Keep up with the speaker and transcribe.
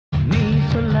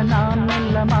நான்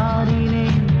மெல்ல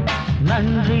மாறினேன்,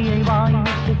 நன்றியை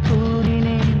வாய்விட்டு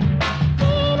கூறினேன்.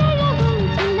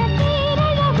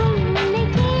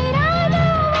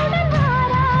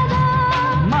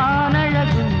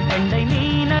 மானழகும் பெண்டை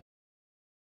மீன.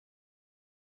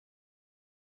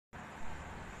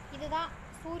 இதுதான்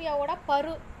சூர்யாவோட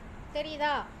பரு,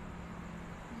 தெரியுதா?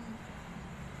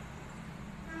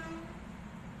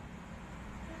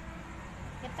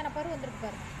 எத்தனை பரு வந்திருக்கு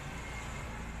பாரு.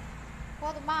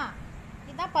 போதுமா?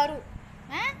 இதுதான் பரு.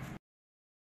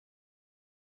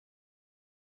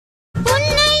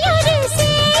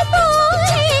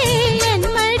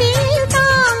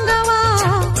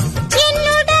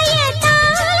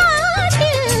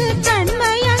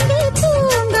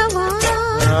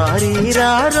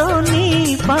 யாரோ நீ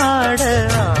பாட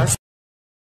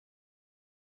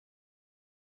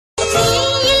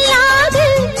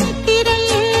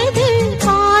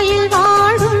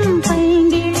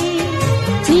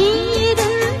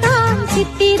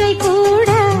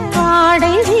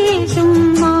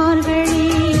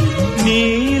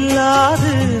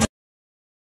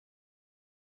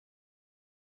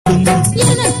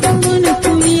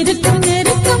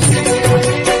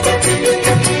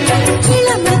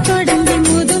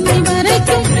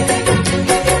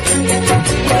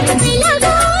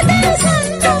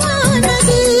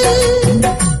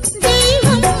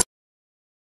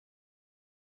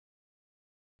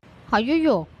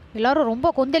ஐயோ, எல்லாரும் ரொம்ப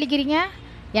கொந்தளிக்கிறீங்க.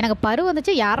 எனக்கு பரு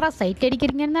வந்துச்சு, யாரா சைட்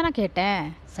அடிக்கிறீங்கன்னு தான் நான் கேட்டேன்.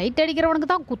 சைட் அடிக்கிறவனுக்கு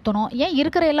தான் குத்தணும், ஏன்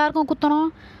இருக்கிற எல்லாருக்கும் குத்தணும்?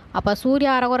 அப்போ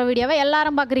சூர்யா அரகுற வீடியோவை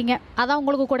எல்லாரும் பார்க்குறீங்க, அதான்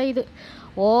உங்களுக்கு கூட இது.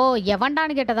 ஓ,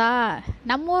 எவன்டான்னு கேட்டதா?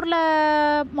 நம்ம ஊரில்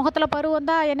முகத்தில் பரு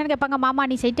வந்தால் என்னென்னு கேட்பாங்க, மாமா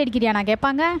நீ சைட் அடிக்கிறியா நான்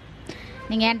கேட்பாங்க.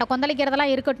 நீங்கள் என்கிட்ட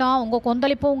கொந்தளிக்கிறதெல்லாம் இருக்கட்டும், உங்கள்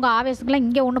கொந்தளிப்பும் உங்கள் ஆவேசத்துக்குலாம்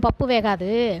இங்கே ஒன்றும் பப்பு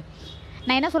வேகாது.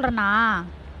 நான் என்ன சொல்கிறேன்னா,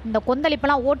 இந்த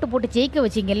கொந்தளிப்பெல்லாம் ஓட்டு போட்டு ஜெயிக்க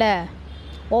வச்சிங்கல்ல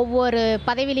ஒவ்வொரு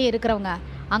பதவியிலையும் இருக்கிறவங்க,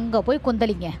 அங்கே போய்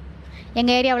கொந்தளிங்க.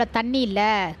 எங்கள் ஏரியாவில் தண்ணி இல்லை,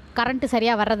 கரண்ட்டு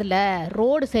சரியாக வர்றதில்ல,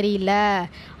 ரோடு சரியில்லை,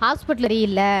 ஹாஸ்பிட்டல்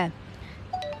சரியில்லை,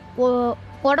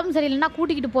 உடம்பு சரியில்லைன்னா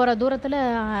கூட்டிக்கிட்டு போகிற தூரத்தில்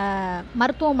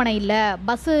மருத்துவமனை இல்லை,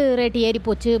 பஸ்ஸு ரேட்டு ஏறி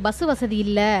போச்சு, பஸ்ஸு வசதி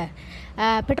இல்லை,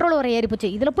 பெட்ரோல் வர ஏறி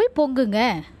போச்சு. இதில் போய் பொங்குங்க,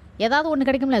 ஏதாவது ஒன்று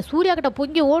கிடைக்கும்ல. சூர்யா கிட்ட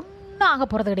பொங்கி ஒன்றும் ஆக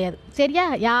போகிறது கிடையாது, சரியா?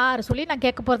 யார் சொல்லி நான்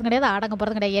கேட்க போகிறது கிடையாது, அடங்க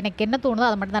போகிறது கிடையாது. எனக்கு என்ன தோணுதோ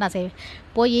அதை மட்டும் தான் நான் செய்வேன்.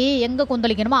 போய் எங்கே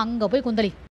கொந்தளிக்கணுமோ அங்கே போய்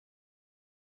கொந்தளி.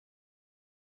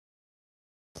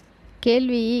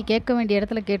 கேள்வி கேட்க வேண்டிய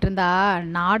இடத்துல கேட்டிருந்தா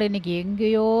நாடு இன்னைக்கு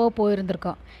எங்கேயோ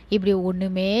போயிருந்திருக்கோம். இப்படி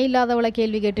ஒன்றுமே இல்லாதவளை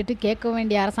கேள்வி கேட்டுட்டு கேட்க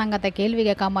வேண்டிய அரசாங்கத்தை கேள்வி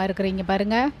கேட்காம இருக்கிறீங்க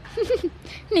பாருங்க.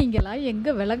 நீங்களாம்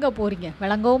எங்கே விளங்க போகிறீங்க?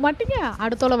 விளங்கவும் மாட்டீங்க,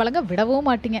 அடுத்தோட விளங்க விடவும்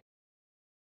மாட்டீங்க.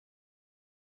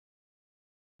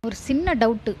 ஒரு சின்ன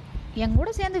டவுட்டு, என் கூட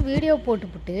சேர்ந்து வீடியோ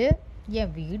போட்டுவிட்டு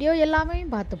என் வீடியோ எல்லாமே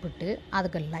பார்த்துப்புட்டு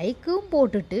அதுக்கு லைக்கும்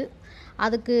போட்டுட்டு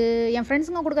அதுக்கு என்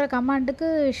ஃப்ரெண்ட்ஸுங்க கொடுக்குற கமெண்ட்டுக்கு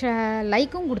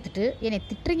லைக்கும் கொடுத்துட்டு என்னை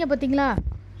திட்டுறீங்க பார்த்தீங்களா?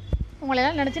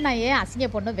 உங்களெல்லாம் நினச்சி நான் ஏன் அசிங்க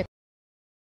பொண்ணு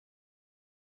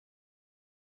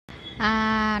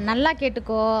நல்லா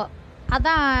கேட்டுக்கோ.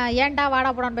 அதான் ஏன்டா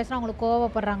வாடா போடான்னு பேசுகிறேன், அவங்களுக்கு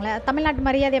கோவப்படுறாங்களே. தமிழ்நாட்டு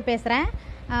மரியாதையை பேசுகிறேன்.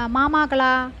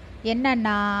 மாமாக்களா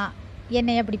என்னன்னா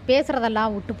என்னை எப்படி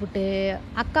பேசுகிறதெல்லாம் விட்டுப்புட்டு,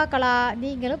 அக்காக்களா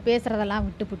நீங்களும் பேசுகிறதெல்லாம்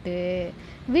விட்டுப்புட்டு,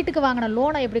 வீட்டுக்கு வாங்கின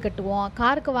லோனை எப்படி கட்டுவோம்,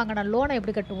 காருக்கு வாங்கின லோனை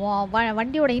எப்படி கட்டுவோம்,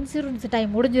 வண்டியோட இன்சூரன்ஸ்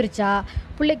டைம் முடிஞ்சிருச்சா,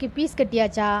 பிள்ளைக்கு ஃபீஸ்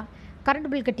கட்டியாச்சா,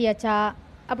 கரண்ட் பில் கட்டியாச்சா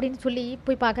அப்படின்னு சொல்லி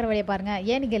போய் பார்க்குற வேலையை பாருங்கள்.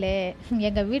 ஏனுங்களே,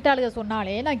 எங்கள் வீட்டாளுக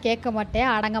சொன்னாலே நான் கேட்க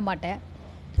மாட்டேன், அடங்க மாட்டேன்.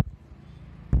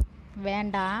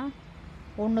 வேண்டாம்,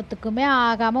 ஒன்றுத்துக்குமே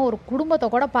ஆகாமல் ஒரு குடும்பத்தை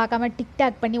கூட பார்க்காம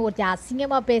டிக்டாக் பண்ணி ஒரு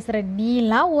அசிங்கமாக பேசுகிற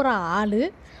நீலாம் ஒரு ஆள்.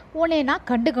 உடனே நான்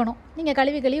கண்டுக்கணும். நீங்கள்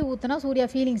கழுவி ஊற்றுனா சூர்யா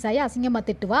ஃபீலிங்ஸ் ஆகி அசிங்கமாக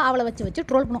திட்டுவா, அவளை வச்சு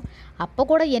ட்ரோல் பண்ணும். அப்போ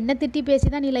கூட என்ன திட்டி பேசி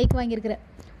தான் நீ லைக் வாங்கியிருக்கிற.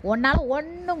 ஒன்றால்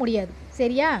ஒன்றும் முடியாது,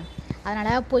 சரியா?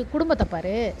 அதனால் போய் குடும்பத்தை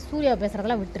பாரு, சூர்யா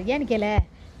பேசுகிறதெல்லாம் விட்டுருக்கேன்னு கேள.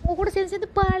 உங்கள் கூட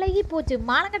சேர்ந்து பழகி போச்சு.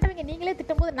 மானங்கட்டவங்க நீங்களே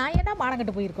திட்டும்போது நான் ஏன்னா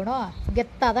மானங்கட்டு போயிருக்கணும்?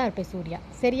 கெத்தாக தான் இருப்பேன் சூர்யா,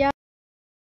 சரியா?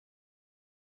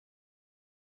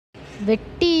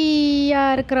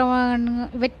 வெட்டியாக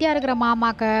இருக்கிற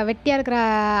மாமாக்க, வெட்டியாக இருக்கிற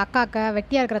அக்காக்க,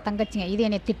 வெட்டியாக இருக்கிற தங்கச்சிங்க, இது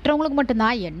என்னை திட்டுறவங்களுக்கு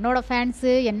மட்டும்தான். என்னோடய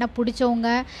ஃபேன்ஸு, என்ன பிடிச்சவங்க,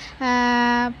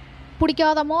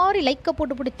 பிடிக்காத மாதிரி லைக்கை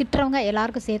போட்டு திட்டுறவங்க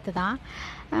எல்லாருக்கும் சேர்த்து தான்.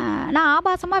 நான்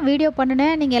ஆபாசமாக வீடியோ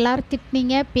பண்ணினேன், நீங்கள் எல்லோரும்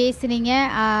திட்டினீங்க, பேசுனீங்க.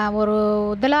 ஒரு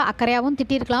இதில் அக்கறையாகவும்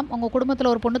திட்டிருக்கலாம். உங்கள் குடும்பத்தில்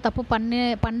ஒரு பொண்ணு தப்பு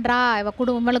பண்ணுறா, இவள்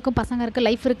குடும்பங்களுக்கும் பசங்க இருக்குது,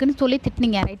 லைஃப் இருக்குதுன்னு சொல்லி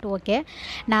திட்டினீங்க, ரைட்டு, ஓகே,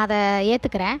 நான் அதை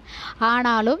ஏற்றுக்கிறேன்.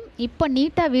 ஆனாலும் இப்போ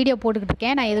நீட்டாக வீடியோ போட்டுக்கிட்டு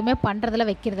இருக்கேன், நான் எதுவுமே பண்ணுறதில்ல,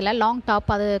 வைக்கிறதில்ல. லாங்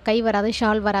டாப், அது கை வராது,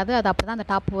 ஷால் வராது, அது அப்படி தான் அந்த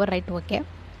டாப் வரும், ரைட்டு, ஓகே.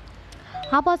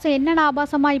 ஆபாசம் என்னென்ன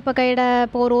ஆபாசமாக இப்போ கையிட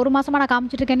இப்போ ஒரு மாதமாக நான்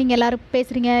காமிச்சிட்ருக்கேன், நீங்கள் எல்லோரும்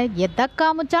பேசுகிறீங்க. எதை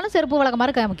காமிச்சாலும் செருப்பு வழக்க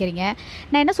மாதிரி காமிக்கிறீங்க.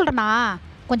 நான் என்ன சொல்கிறேன்னா,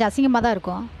 கொஞ்சம் அசிங்கமாக தான்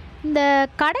இருக்கும். இந்த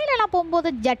கடையிலலாம் போகும்போது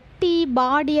ஜட்டி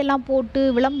பாடி எல்லாம் போட்டு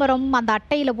விளம்பரம் அந்த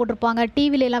அட்டையில் போட்டிருப்பாங்க.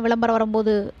 டிவில எல்லாம் விளம்பரம்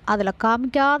வரும்போது அதில்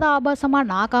காமிக்காத ஆபாசமாக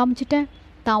நான் காமிச்சிட்டேன்.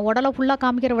 தான் உடலை ஃபுல்லாக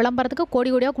காமிக்கிற விளம்பரத்துக்கு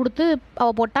கோடி கோடியாக கொடுத்து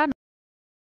அவள் போட்டா.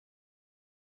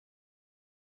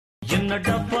 என்ன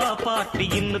டப்பா பாட்டி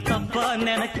இன்னும் தப்பா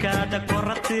நினைக்காத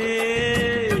குறத்து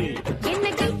என்ன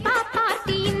கல்பா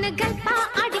பாட்டி இன்னும் கல்பா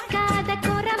அடிக்காத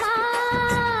குறவா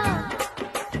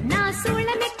நான்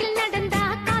சூழமெட்டில் நடந்தா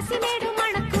காசி நேடு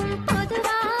மணக்கும்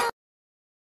பொதுவா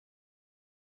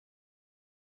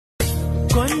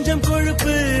கொஞ்சம்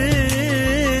கொழுப்பு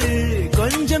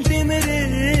கொஞ்சம் திமிரு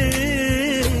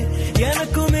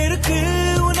எனக்கும் இருக்கு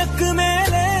உனக்கு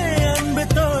மேலே அன்பு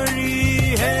தோழி.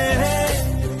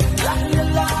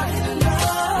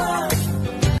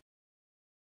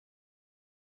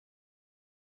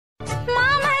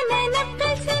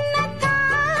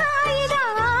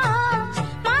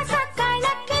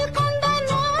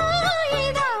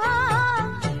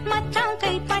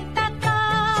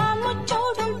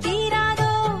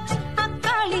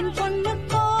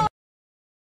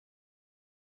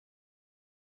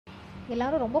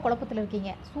 எல்லாரும் ரொம்ப குழப்பத்தில்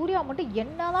இருக்கீங்க. சூர்யா மட்டும்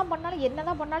என்னதான்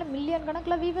பண்ணாலும் மில்லியன்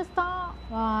கணக்கில் வியூவர்ஸ் தான்,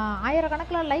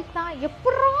 ஆயிரக்கணக்கில் லைக் தான்,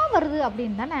 எப்படா வருது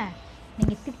அப்படின்னு தானே.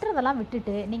 நீங்கள் திட்டுறதெல்லாம்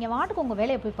விட்டுட்டு நீங்கள் வாட்டுக்கு உங்கள்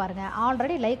வேலையை போய் பாருங்கள்.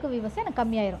 ஆல்ரெடி லைக் வியூவர்ஸே எனக்கு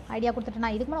கம்மியாயிரும். ஐடியா கொடுத்துட்டு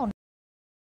நான் இதுக்கு மேலே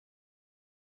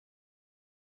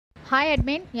ஹாய்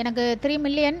அட்மின், எனக்கு 3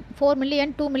 மில்லியன் 4 மில்லியன்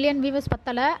 2 மில்லியன் வியூவர்ஸ்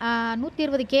பத்தலை.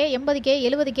 120K 80K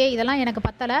 70K இதெல்லாம் எனக்கு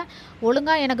பத்தலை.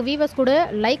 ஒழுங்காக எனக்கு வியூவர்ஸ் கொடு,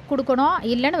 லைக் கொடுக்கணும்.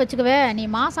 இல்லைன்னு வச்சுக்குவேன், நீ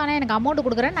மாசானே எனக்கு அமௌண்ட்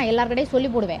கொடுக்குறேன்னு நான் எல்லாருக்கிட்டையும் சொல்லி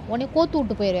போடுவேன். உடனே கோத்து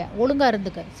விட்டு போயிடுவேன். ஒழுங்காக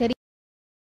இருந்துக்கு சரி.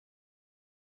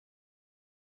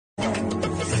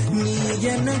 நீ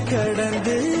என்ன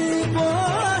கடந்து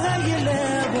போகையில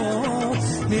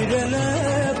நிழல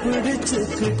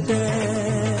பிடிச்சுக்கிட்ட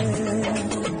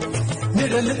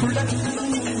நிழலுக்குள்ள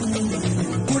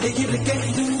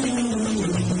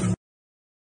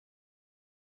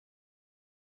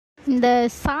இந்த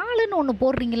சாலுன்னு ஒன்று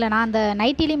போடுறீங்கள, நான் அந்த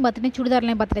நைட்டிலையும் பார்த்துட்டேன்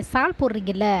சுடிதார்லையும் பார்த்துட்டேன். சால்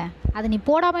போடுறீங்கல்ல, அது நீ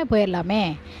போடாமல் போயிடலாமே.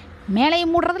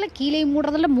 மேலேயும் மூடுறதில்ல கீழேயும்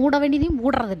மூடுறதில்ல, மூட வேண்டியதையும்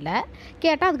மூடுறதில்ல.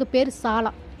 கேட்டால் அதுக்கு பேர்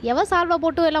சாலம். எவ சால்வை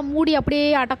போட்டு எல்லாம் மூடி அப்படியே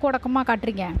அடக்க உடக்கமாக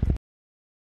காட்டுறீங்க.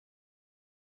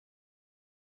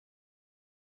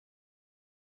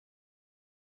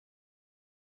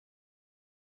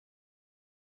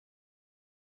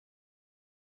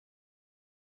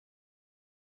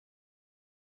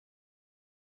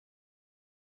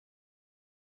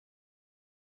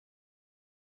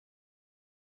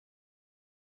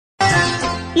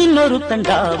 இன்னொரு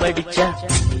தண்டா வடிச்சா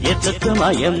எதுக்குமா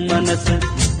என் மனசு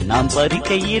நாம் பறிக்க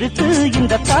இருக்கு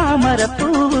இந்த தாமரை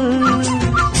பூவு.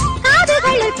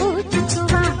 காதுகளில்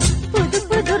பூச்சுக்குவா புது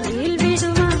புது ரீல்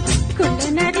விடுவா குள்ள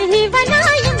நடுவனா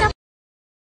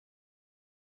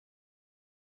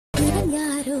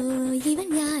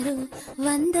இவன் யாரோ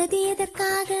வந்தது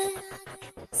எதற்காக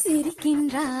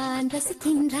சிரிக்கின்றான்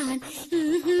ரசிக்கின்றான்.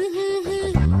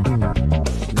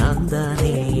 நான்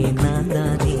தானே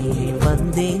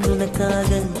வந்தேன் உனக்காக.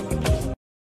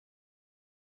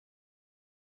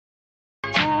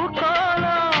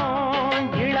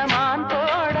 இளமான்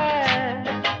போட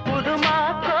புதுமா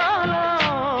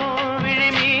கோலம்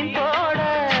விழிமீன் போட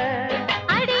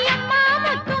அடியம்மா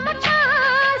முத்துமச்சா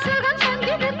சுகம்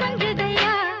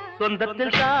கொஞ்சுதையா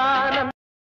சொந்தத்தில் காலம்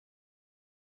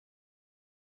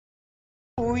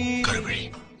கருவழி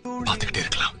பார்த்துக்கிட்டே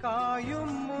இருக்கலாம்.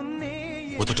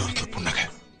 உதட்டோரத்துல புன்னகை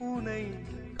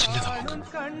சின்னதாகும்,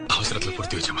 அவசரத்துல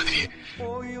பொருத்தி வச்ச மாதிரியே.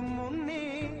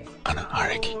 ஆனா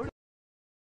அழகி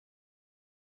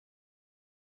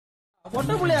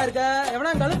பொட்ட புள்ளையா இருக்க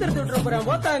எவனா கழுத்து எடுத்து விட்டுற போறேன்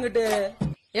போத்தாங்கிட்டு.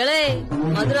 ஏலே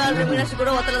மதுரை ஆள்ற மீனாட்சி கூட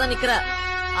ஒத்தலதான் நிக்கிற.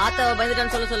 ஆத்தாவை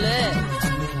பயந்துட்டான்னு சொல்லு,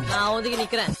 நான் ஒதுக்கி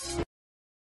நிக்கிறேன்.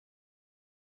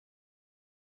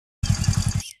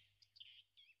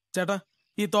 ചേട്ടാ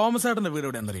ഈ തോമസ് ചേട്ടന്റെ വീട്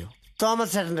എവിടെയാണെന്ന് അറിയോ?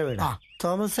 തോമസ് ചേട്ടന്റെ വീട്?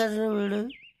 തോമസ് ചേട്ടന്റെ വീട്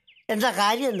എന്താ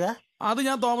കാര്യം? എന്താ അത്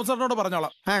ഞാൻ തോമസ് ചേട്ടനോട്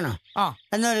പറഞ്ഞോളാം. ആണോ? ആ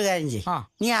എന്നൊരു കാര്യം ചെയ്യ്,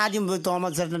 നീ ആദ്യം പോയി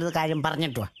തോമസ് ചേട്ടൻ്റെ കാര്യം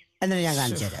പറഞ്ഞിട്ട് വാ, എന്നിട്ട് ഞാൻ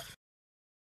കാണിച്ചു തരാം.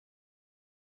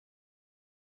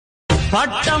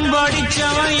 பட்டம்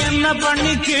படிச்சவன் என்ன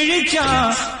பண்ணி கிழிச்சான்,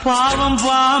 பாவம்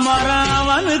பாமரன்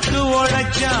அவனுக்கு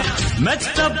உழைச்சான்.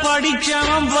 மெத்த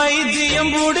படிச்சவன்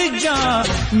வைத்தியம் புடிச்சான்,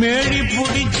 மேடி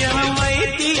புடிச்சவன்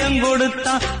வைத்தியம்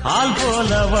கொடுத்தான். ஆள்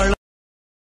போல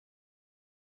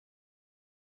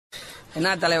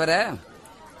என்ன தலைவரே,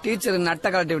 டீச்சர் நட்ட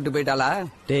கலட்டி விட்டு போயிட்டாளா?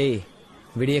 டேய்,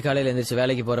 விடிய காலையில எந்திரிச்சு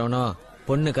வேலைக்கு போறவனோ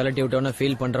பொண்ணு கலட்டி விட்டவன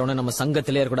ஃபீல் பண்றவன நம்ம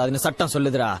சங்கத்திலே இருக்கக்கூடாதுன்னு சட்டம்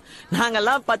சொல்லுதுடா.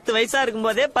 நாங்கெல்லாம் 10 வயசா இருக்கும்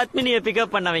போதே பத்மினியை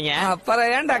பிக்கப் பண்ணவங்க.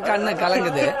 அப்புறம் ஏன்டா கண்ணு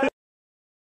கலங்குது?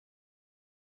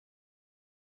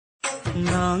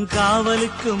 நான்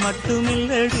காவலுக்கு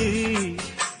மட்டுமில்லடி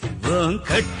உன்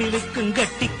கட்டிலுக்கும்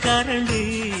கட்டிக்காரண்டி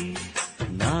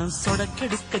நான்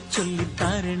சொடக்கெடுக்க சொல்லி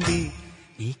தாரண்டி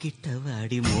நீ கிட்ட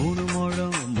வாடி 3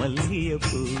 முழம்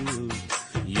மல்லிகைப்பூ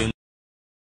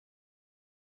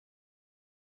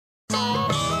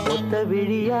ஒத்த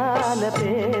விழியால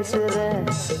பேசுற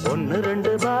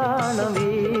 1-2 பானம்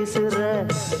வீசுற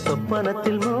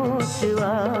சொப்பனத்தில் மூச்சு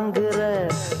வாங்குற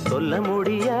சொல்ல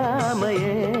முடியாம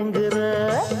ஏங்குற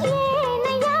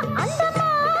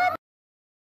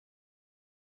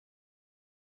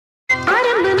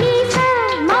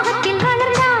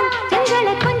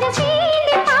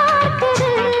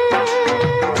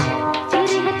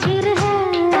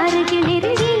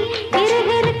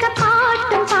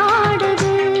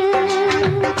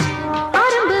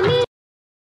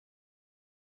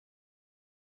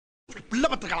பிள்ளை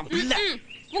பத்திரக்கலாம் பிள்ளை.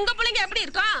 உங்க பிள்ளைங்க எப்படி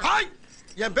இருக்கும்?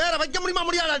 என் பேரை வைக்க முடியுமா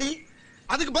முடியாதாடி?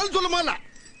 அதுக்கு பதில் சொல்லுமா?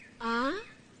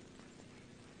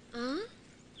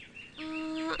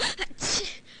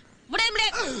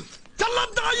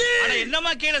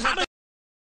 என்னமா கீழே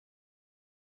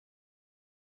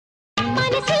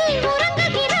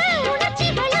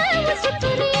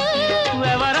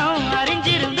விவரம்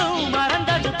அறிஞ்சிருந்தும்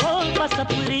மறந்தது போல்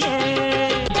பசப்புரியே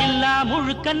எல்லா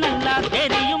முழுக்க நல்லா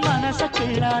தெரியும் மனச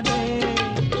கிள்ளாதே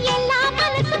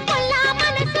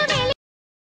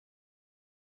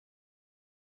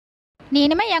நீ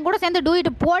இனிமே என் கூட சேர்ந்து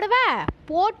டூயிட்டு போடுவ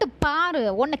போட்டு பாரு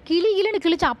உன்னை கிளின்னு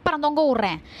கிழிச்சு அப்புறம் தொங்க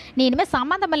விட்றேன். நீ இனிமேல்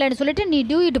சம்மந்தம் இல்லைன்னு சொல்லிட்டு நீ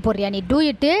டூயிட்டு போடுறியா? நீ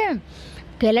டூயிட்டு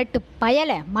கிழட்டு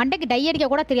பயலை மண்டைக்கு டை அடிக்க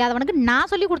கூட தெரியாதவனுக்கு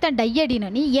நான் சொல்லி கொடுத்தேன் டை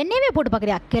அடின்னு. நீ என்னையவே போட்டு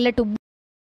பார்க்குறியா கிழட்டு